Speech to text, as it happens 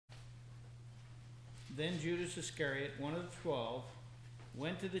Then Judas Iscariot, one of the 12,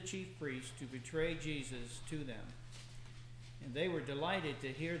 went to the chief priests to betray Jesus to them. And they were delighted to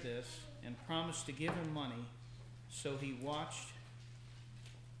hear this and promised to give him money, so he watched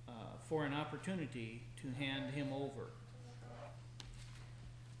for an opportunity to hand him over.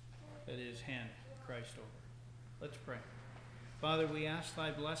 That is, hand Christ over. Let's pray. Father, we ask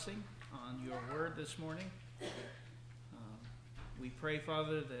thy blessing on your word this morning. We pray,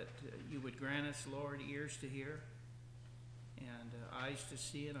 Father, that you would grant us, Lord, ears to hear and eyes to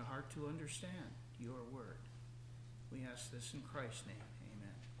see and a heart to understand your word. We ask this in Christ's name.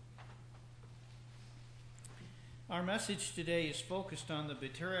 Our message today is focused on the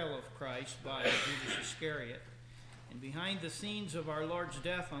betrayal of Christ by Judas Iscariot. And behind the scenes of our Lord's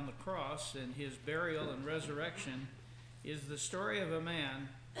death on the cross and his burial and resurrection is the story of a man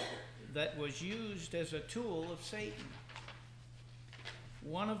that was used as a tool of Satan,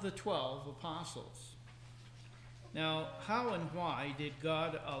 one of the 12 apostles. Now, how and why did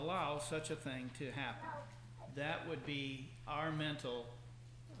God allow such a thing to happen? That would be our mental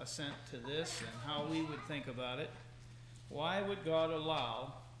assent to this and how we would think about it. Why would God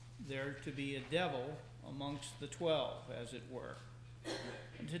allow there to be a devil amongst the 12, as it were?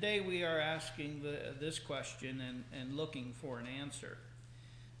 And today we are asking this question and looking for an answer.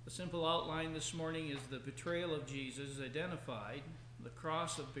 The simple outline this morning is the betrayal of Jesus identified, the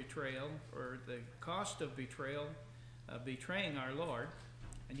cross of betrayal, or the cost of betrayal, betraying our Lord.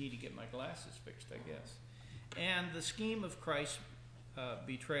 I need to get my glasses fixed, I guess. And the scheme of Christ's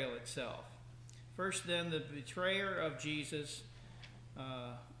betrayal itself. First, then, the betrayer of Jesus,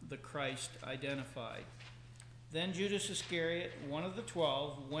 the Christ identified. Then Judas Iscariot, one of the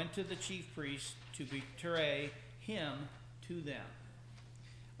 12, went to the chief priests to betray him to them.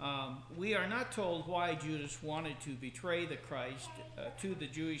 We are not told why Judas wanted to betray the Christ to the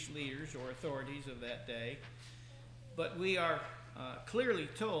Jewish leaders or authorities of that day, but we are clearly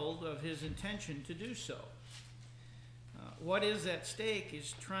told of his intention to do so. What is at stake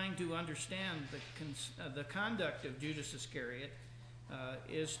is trying to understand the conduct of Judas Iscariot,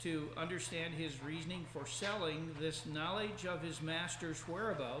 is to understand his reasoning for selling this knowledge of his master's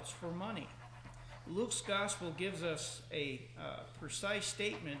whereabouts for money. Luke's gospel gives us a precise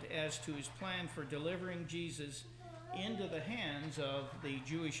statement as to his plan for delivering Jesus into the hands of the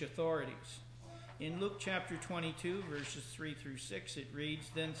Jewish authorities. In Luke chapter 22, verses 3 through 6, it reads,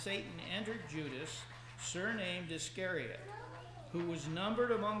 "Then Satan entered Judas, surnamed Iscariot, who was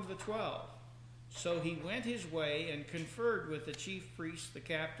numbered among the 12. So he went his way and conferred with the chief priests, the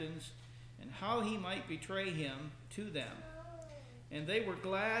captains, and how he might betray him to them. And they were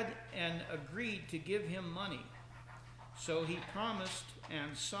glad and agreed to give him money. So he promised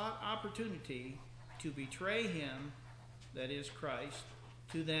and sought opportunity to betray him, that is Christ,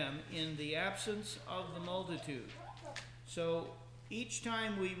 to them in the absence of the multitude." So each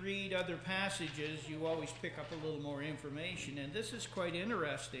time we read other passages, you always pick up a little more information. And this is quite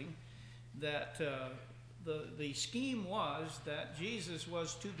interesting, that the scheme was that Jesus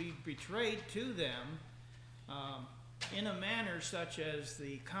was to be betrayed to them in a manner such as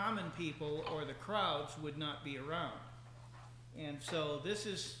the common people or the crowds would not be around. And so this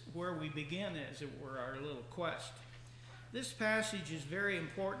is where we begin, as it were, our little quest. This passage is very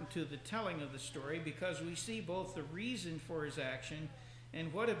important to the telling of the story because we see both the reason for his action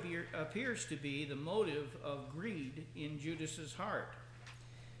and what appears to be the motive of greed in Judas's heart.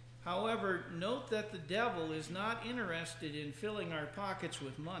 However, note that the devil is not interested in filling our pockets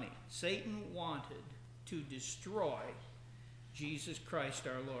with money. Satan wanted to destroy Jesus Christ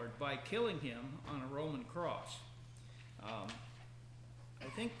our Lord by killing him on a Roman cross. I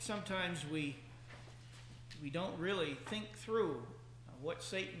think sometimes we don't really think through what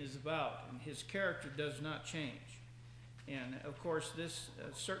Satan is about, and his character does not change. And of course, this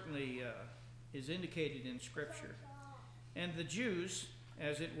certainly is indicated in Scripture. And the Jews,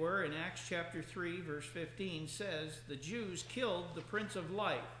 as it were, in Acts chapter 3, verse 15, says, the Jews killed the Prince of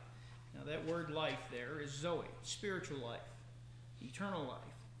Life. Now that word life there is Zoe, spiritual life, eternal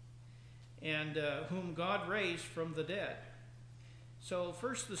life, and whom God raised from the dead. So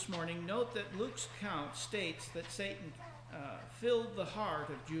first this morning, note that Luke's account states that Satan filled the heart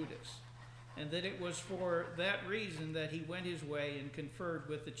of Judas, and that it was for that reason that he went his way and conferred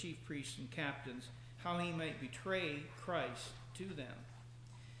with the chief priests and captains how he might betray Christ to them.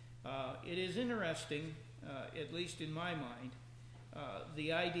 It is interesting, at least in my mind,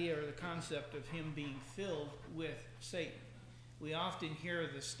 the idea or the concept of him being filled with Satan. We often hear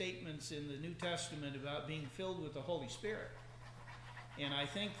the statements in the New Testament about being filled with the Holy Spirit. And I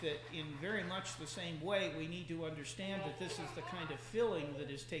think that in very much the same way, we need to understand that this is the kind of filling that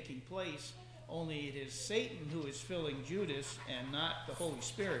is taking place only it is Satan who is filling Judas and not the Holy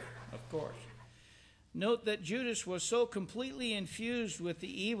Spirit, of course. Note that Judas was so completely infused with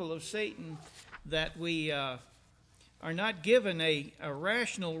the evil of Satan that we are not given a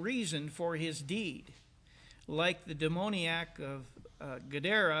rational reason for his deed. Like the demoniac of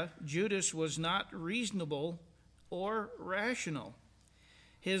Gadara, Judas was not reasonable or rational.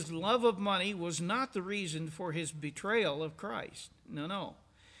 His love of money was not the reason for his betrayal of Christ. No.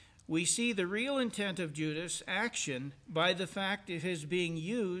 We see the real intent of Judas' action by the fact of his being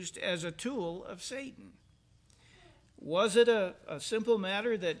used as a tool of Satan. Was it a simple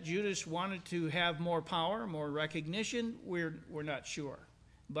matter that Judas wanted to have more power, more recognition? We're not sure.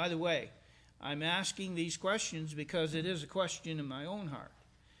 By the way, I'm asking these questions because it is a question in my own heart.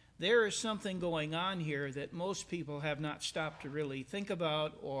 There is something going on here that most people have not stopped to really think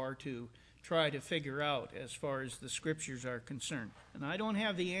about or to try to figure out as far as the scriptures are concerned. And I don't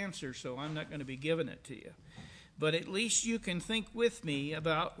have the answer, so I'm not going to be giving it to you. But at least you can think with me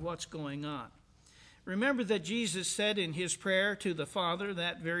about what's going on. Remember that Jesus said in his prayer to the Father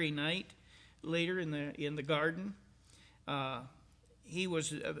that very night, later in the garden, that he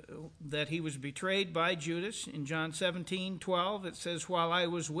was betrayed by Judas. In John 17:12, it says, "While I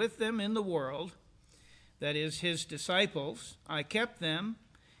was with them in the world," that is his disciples, "I kept them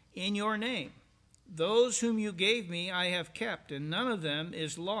in your name. Those whom you gave me I have kept, and none of them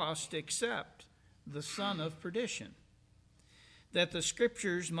is lost except the son of perdition," that the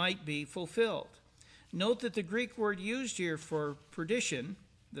scriptures might be fulfilled. Note that the Greek word used here for perdition,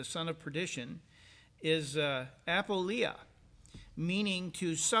 the son of perdition, is apoleia, meaning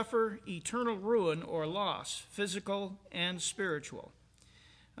to suffer eternal ruin or loss, physical and spiritual.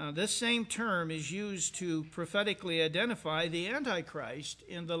 This same term is used to prophetically identify the Antichrist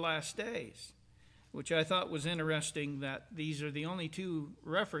in the last days, which I thought was interesting that these are the only two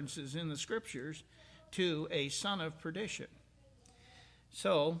references in the scriptures to a son of perdition.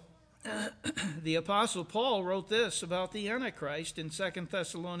 So, the Apostle Paul wrote this about the Antichrist in 2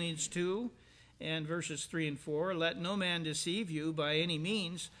 Thessalonians 2 and verses 3 and 4, "Let no man deceive you by any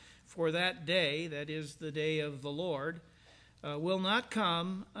means, for that day," that is the day of the Lord, "will not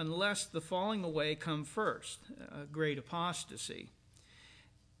come unless the falling away come first," a great apostasy.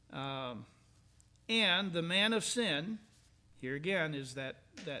 And the man of sin, here again is that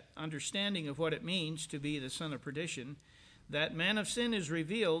understanding of what it means to be the son of perdition. That man of sin is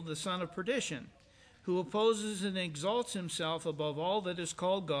revealed, the son of perdition, who opposes and exalts himself above all that is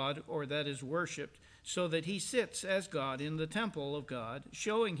called God or that is worshipped, so that he sits as God in the temple of God,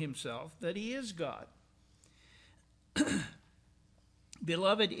 showing himself that he is God.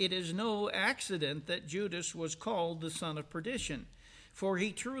 Beloved, it is no accident that Judas was called the son of perdition, for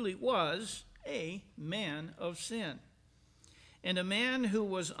he truly was a man of sin, and a man who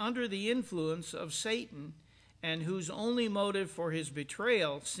was under the influence of Satan, and whose only motive for his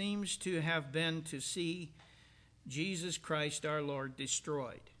betrayal seems to have been to see Jesus Christ our Lord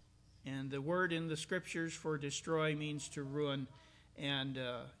destroyed. And the word in the scriptures for destroy means to ruin, and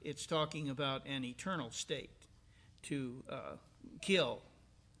it's talking about an eternal state, to kill.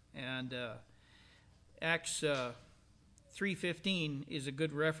 And Acts 3:15 is a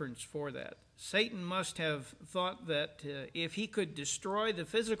good reference for that. Satan must have thought that if he could destroy the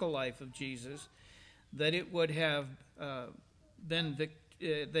physical life of Jesus, that it would have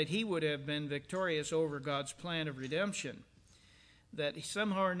that he would have been victorious over God's plan of redemption, that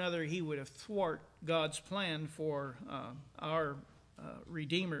somehow or another he would have thwarted God's plan for our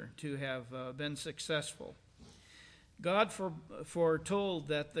Redeemer to have been successful. God foretold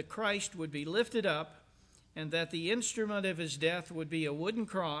that the Christ would be lifted up and that the instrument of his death would be a wooden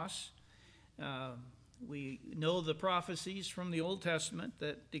cross. We know the prophecies from the Old Testament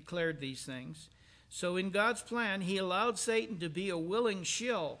that declared these things. So in God's plan, he allowed Satan to be a willing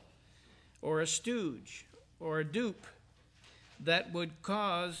shill or a stooge or a dupe that would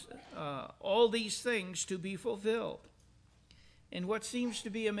cause all these things to be fulfilled. And what seems to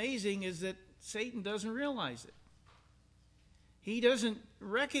be amazing is that Satan doesn't realize it. He doesn't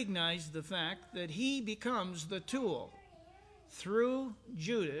recognize the fact that he becomes the tool through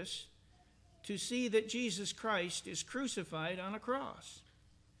Judas to see that Jesus Christ is crucified on a cross.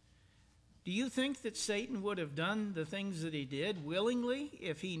 Do you think that Satan would have done the things that he did willingly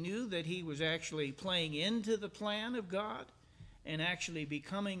if he knew that he was actually playing into the plan of God and actually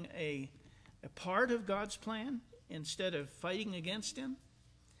becoming a part of God's plan instead of fighting against him?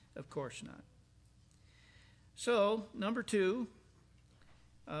 Of course not. So, number 2,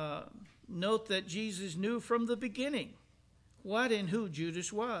 note that Jesus knew from the beginning what and who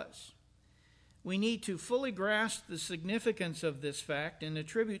Judas was. We need to fully grasp the significance of this fact and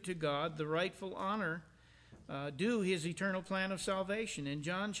attribute to God the rightful honor due his eternal plan of salvation. In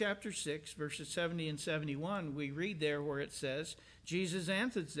John chapter 6, verses 70 and 71, we read there where it says, Jesus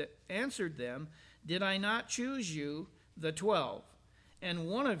answered them, "Did I not choose you, the 12, and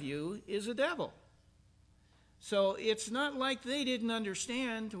one of you is a devil?" So it's not like they didn't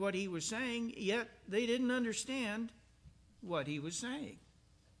understand what he was saying, yet they didn't understand what he was saying.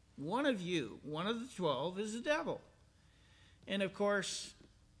 One of you, one of the 12, is a devil. And of course,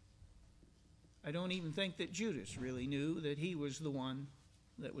 I don't even think that Judas really knew that he was the one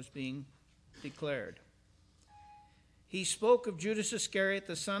that was being declared. He spoke of Judas Iscariot,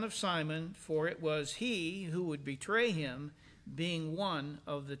 the son of Simon, for it was he who would betray him, being one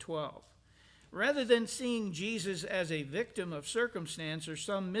of the 12. Rather than seeing Jesus as a victim of circumstance or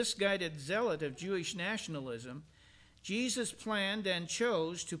some misguided zealot of Jewish nationalism, Jesus planned and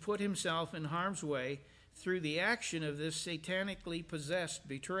chose to put himself in harm's way through the action of this satanically possessed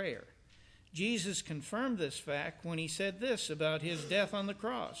betrayer. Jesus confirmed this fact when he said this about his death on the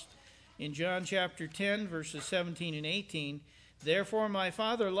cross. In John chapter 10, verses 17 and 18, "Therefore my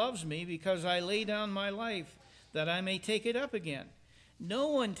Father loves me, because I lay down my life, that I may take it up again. No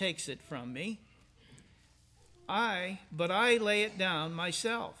one takes it from me, but I lay it down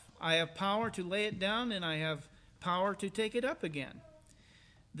myself. I have power to lay it down, and I have power to take it up again.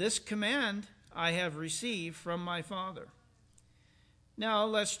 This command I have received from my Father." Now,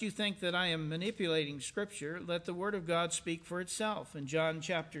 lest you think that I am manipulating Scripture, let the Word of God speak for itself. In John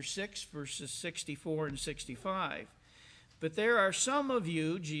chapter 6, verses 64 and 65, "But there are some of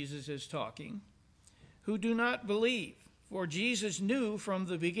you," Jesus is talking, "who do not believe." For Jesus knew from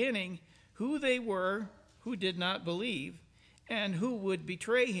the beginning who they were who did not believe and who would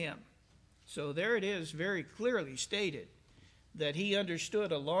betray him. So there it is, very clearly stated, that he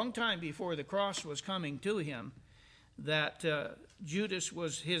understood a long time before the cross was coming to him that Judas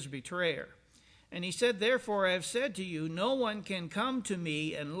was his betrayer. And he said, "Therefore I have said to you, no one can come to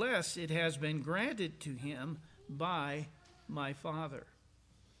me unless it has been granted to him by my Father."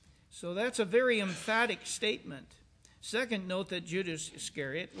 So that's a very emphatic statement. Second, note that Judas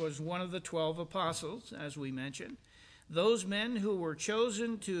Iscariot was one of the 12 apostles, as we mentioned, those men who were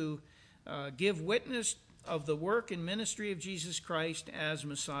chosen to give witness of the work and ministry of Jesus Christ as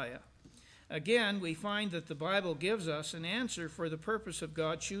Messiah. Again, we find that the Bible gives us an answer for the purpose of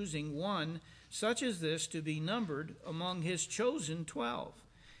God choosing one such as this to be numbered among his chosen 12.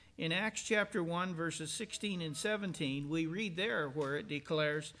 In Acts chapter 1, verses 16 and 17, we read there where it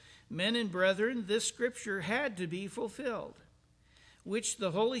declares, "Men and brethren, this scripture had to be fulfilled, which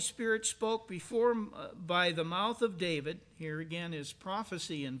the Holy Spirit spoke before by the mouth of David." Here again is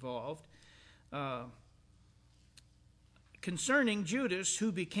prophecy involved, "concerning Judas,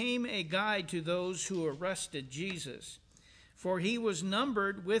 who became a guide to those who arrested Jesus. For he was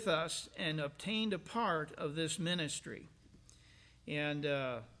numbered with us and obtained a part of this ministry." And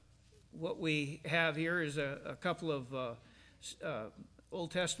what we have here is a couple of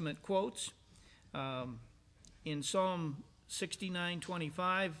Old Testament quotes. In Psalm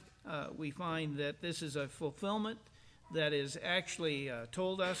 69:25, we find that this is a fulfillment that is actually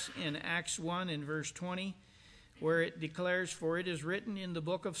told us in Acts 1 in verse 20, where it declares, "For it is written in the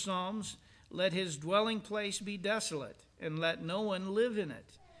book of Psalms, let his dwelling place be desolate, and let no one live in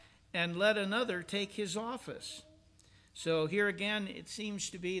it, and let another take his office." So here again, it seems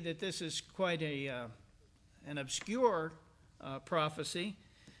to be that this is quite an obscure prophecy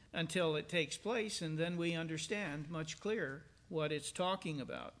until it takes place, and then we understand much clearer what it's talking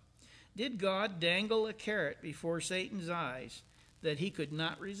about. Did God dangle a carrot before Satan's eyes that he could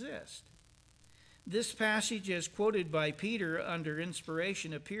not resist? This passage, as quoted by Peter under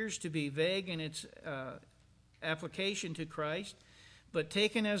inspiration, appears to be vague in its application to Christ, but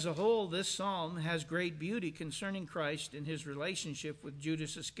taken as a whole, this psalm has great beauty concerning Christ and his relationship with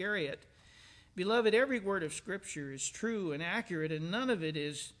Judas Iscariot. Beloved, every word of Scripture is true and accurate, and none of it,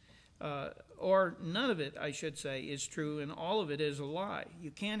 I should say, is true, and all of it is a lie. You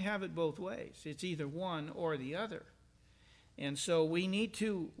can't have it both ways. It's either one or the other. And so we need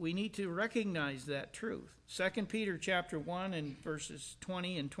to recognize that truth. 2 Peter chapter 1 and verses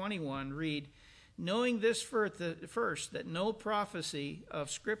 20 and 21 read, "Knowing this first, that no prophecy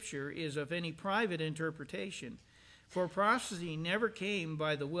of Scripture is of any private interpretation, for prophecy never came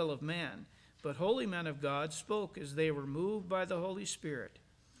by the will of man, but holy men of God spoke as they were moved by the Holy Spirit."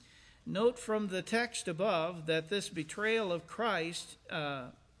 Note from the text above that this betrayal of Christ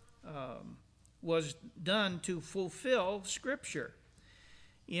was done to fulfill Scripture.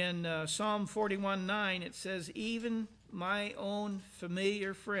 In Psalm 41:9, it says, "Even my own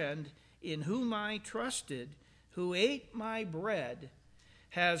familiar friend, in whom I trusted, who ate my bread,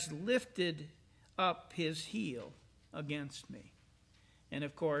 has lifted up his heel against me. And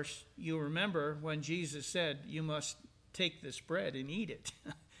of course, you remember when Jesus said, you must take this bread and eat it.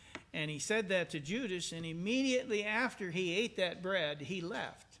 And he said that to Judas, and immediately after he ate that bread, he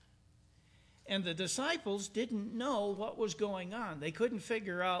left. And the disciples didn't know what was going on. They couldn't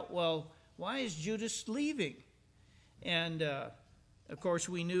figure out, well, why is Judas leaving? And, of course,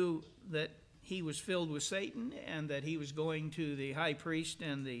 we knew that he was filled with Satan and that he was going to the high priest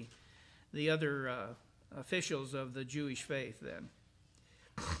and the other officials of the Jewish faith then.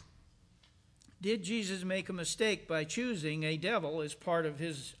 Did Jesus make a mistake by choosing a devil as part of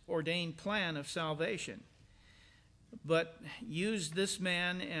his ordained plan of salvation, but used this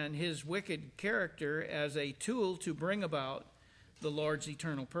man and his wicked character as a tool to bring about the Lord's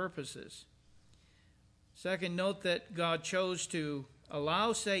eternal purposes? Second, note that God chose to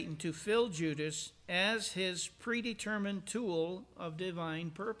allow Satan to fill Judas as his predetermined tool of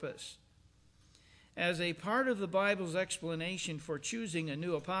divine purpose. As a part of the Bible's explanation for choosing a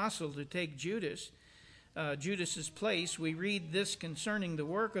new apostle to take Judas's place, we read this concerning the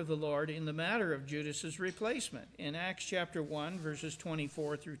work of the Lord in the matter of Judas's replacement. In Acts chapter 1, verses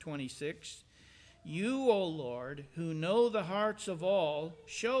 24 through 26, "You, O Lord, who know the hearts of all,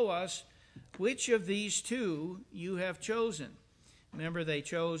 show us which of these two you have chosen." Remember, they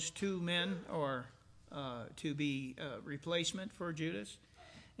chose two men to be replacement for Judas.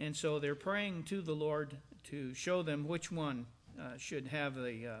 And so they're praying to the Lord to show them which one should have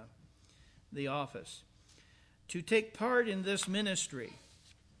the office. To take part in this ministry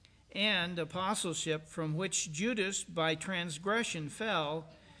and apostleship from which Judas by transgression fell,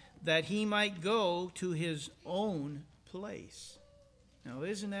 that he might go to his own place. Now,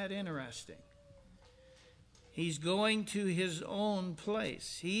 isn't that interesting? He's going to his own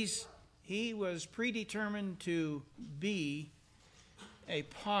place. He was predetermined to be a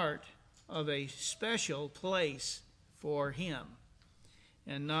part of a special place for him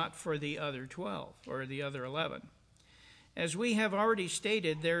and not for the other 12 or the other 11. As we have already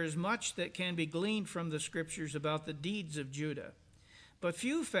stated, there is much that can be gleaned from the scriptures about the deeds of Judah, but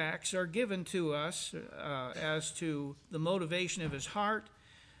few facts are given to us as to the motivation of his heart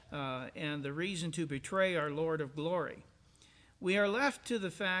and the reason to betray our Lord of glory. We are left to the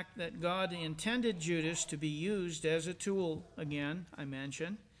fact that God intended Judas to be used as a tool, again, I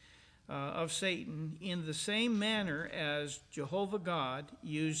mentioned, of Satan in the same manner as Jehovah God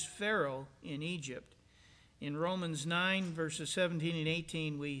used Pharaoh in Egypt. In Romans 9, verses 17 and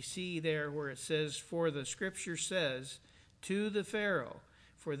 18, we see there where it says, "For the scripture says to the Pharaoh,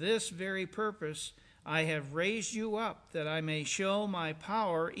 for this very purpose I have raised you up, that I may show my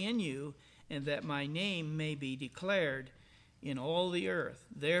power in you, and that my name may be declared in all the earth.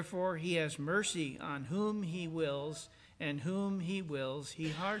 Therefore he has mercy on whom he wills, and whom he wills he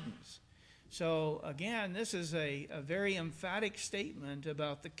hardens." So again, this is a very emphatic statement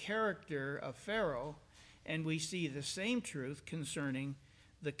about the character of Pharaoh, and we see the same truth concerning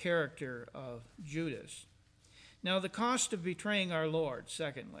the character of Judas. Now, the cost of betraying our Lord,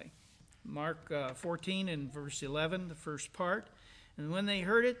 secondly. Mark 14 and verse 11, the first part. "And when they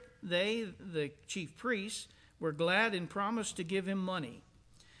heard it, they, the chief priests, were glad and promised to give him money."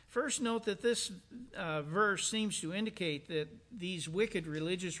 First, note that this verse seems to indicate that these wicked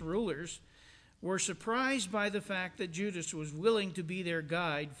religious rulers were surprised by the fact that Judas was willing to be their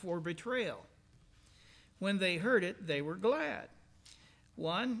guide for betrayal. When they heard it, they were glad.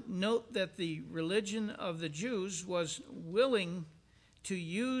 One, note that the religion of the Jews was willing to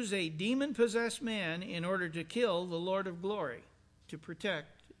use a demon-possessed man in order to kill the Lord of glory, to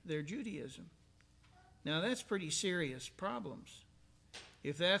protect their Judaism. Now, that's pretty serious problems.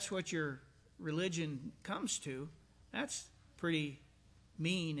 If that's what your religion comes to, that's pretty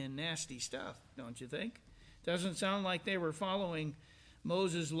mean and nasty stuff, don't you think? Doesn't sound like they were following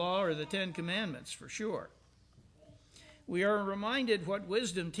Moses' law or the Ten Commandments, for sure. We are reminded what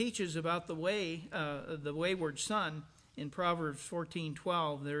wisdom teaches about the wayward son in Proverbs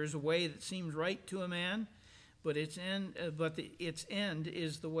 14:12. "There is a way that seems right to a man, but its end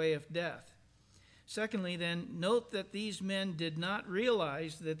is the way of death." Secondly, then, note that these men did not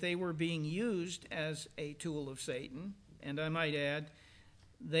realize that they were being used as a tool of Satan, and I might add,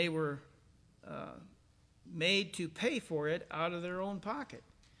 they were made to pay for it out of their own pocket.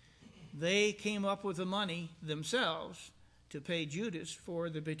 They came up with the money themselves to pay Judas for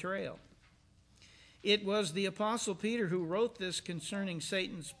the betrayal. It was the Apostle Peter who wrote this concerning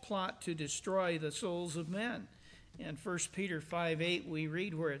Satan's plot to destroy the souls of men. In 1 Peter 5:8, we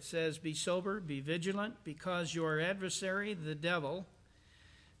read where it says, "Be sober, be vigilant, because your adversary, the devil,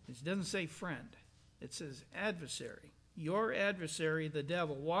 It doesn't say friend. It says adversary. Your adversary, the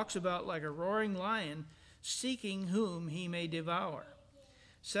devil, walks about like a roaring lion, seeking whom he may devour.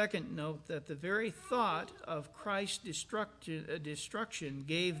 Second, note that the very thought of Christ's destruction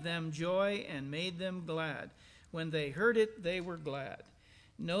gave them joy and made them glad. When they heard it, they were glad.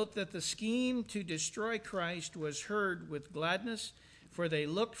 Note that the scheme to destroy Christ was heard with gladness, for they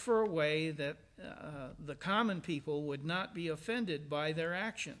looked for a way that the common people would not be offended by their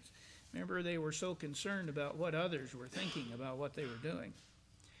actions. Remember, they were so concerned about what others were thinking about what they were doing.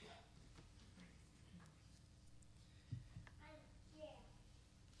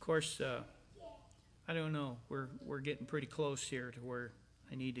 Of course, I don't know. We're getting pretty close here to where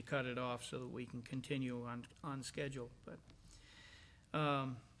I need to cut it off so that we can continue on schedule. But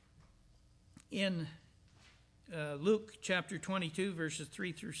in Luke chapter 22, verses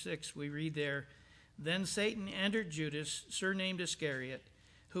 3 through 6, we read there, "Then Satan entered Judas, surnamed Iscariot,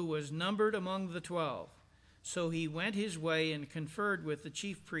 who was numbered among the 12. So he went his way and conferred with the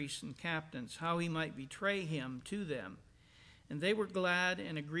chief priests and captains, how he might betray him to them. And they were glad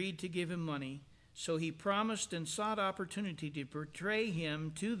and agreed to give him money. So he promised and sought opportunity to betray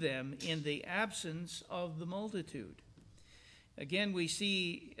him to them in the absence of the multitude." Again, we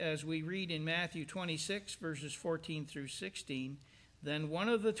see, as we read in Matthew 26, verses 14 through 16, then one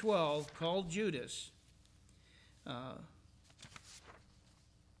of the 12, called Judas,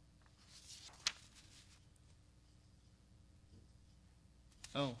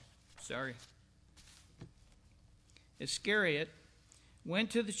 Iscariot, went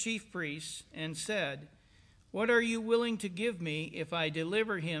to the chief priests and said, "What are you willing to give me if I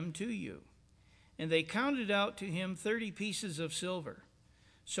deliver him to you?" And they counted out to him 30 pieces of silver.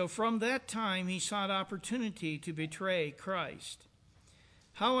 So from that time he sought opportunity to betray Christ.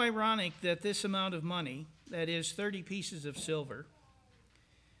 How ironic that this amount of money, that is 30 pieces of silver,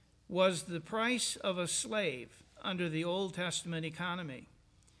 was the price of a slave under the Old Testament economy.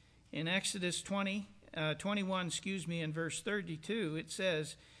 In Exodus 21, in verse 32, it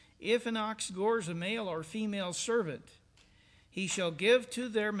says, "If an ox gores a male or female servant, he shall give to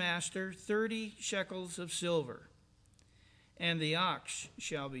their master 30 shekels of silver, and the ox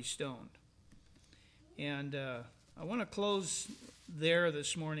shall be stoned." And I want to close there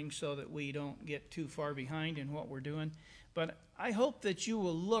this morning so that we don't get too far behind in what we're doing. But I hope that you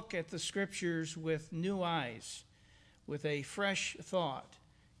will look at the scriptures with new eyes, with a fresh thought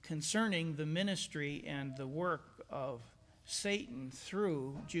concerning the ministry and the work of Satan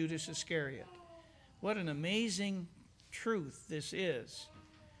through Judas Iscariot. What an amazing truth this is,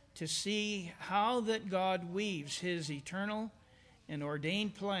 to see how that God weaves his eternal and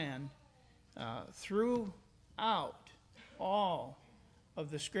ordained plan throughout all of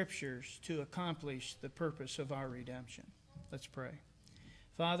the scriptures to accomplish the purpose of our redemption. Let's pray.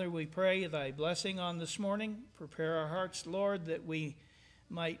 Father, we pray thy blessing on this morning. Prepare our hearts, Lord, that we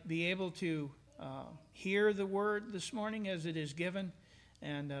might be able to hear the word this morning as it is given,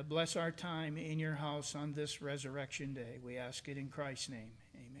 and bless our time in your house on this resurrection day. We ask it in Christ's name.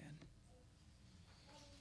 Amen.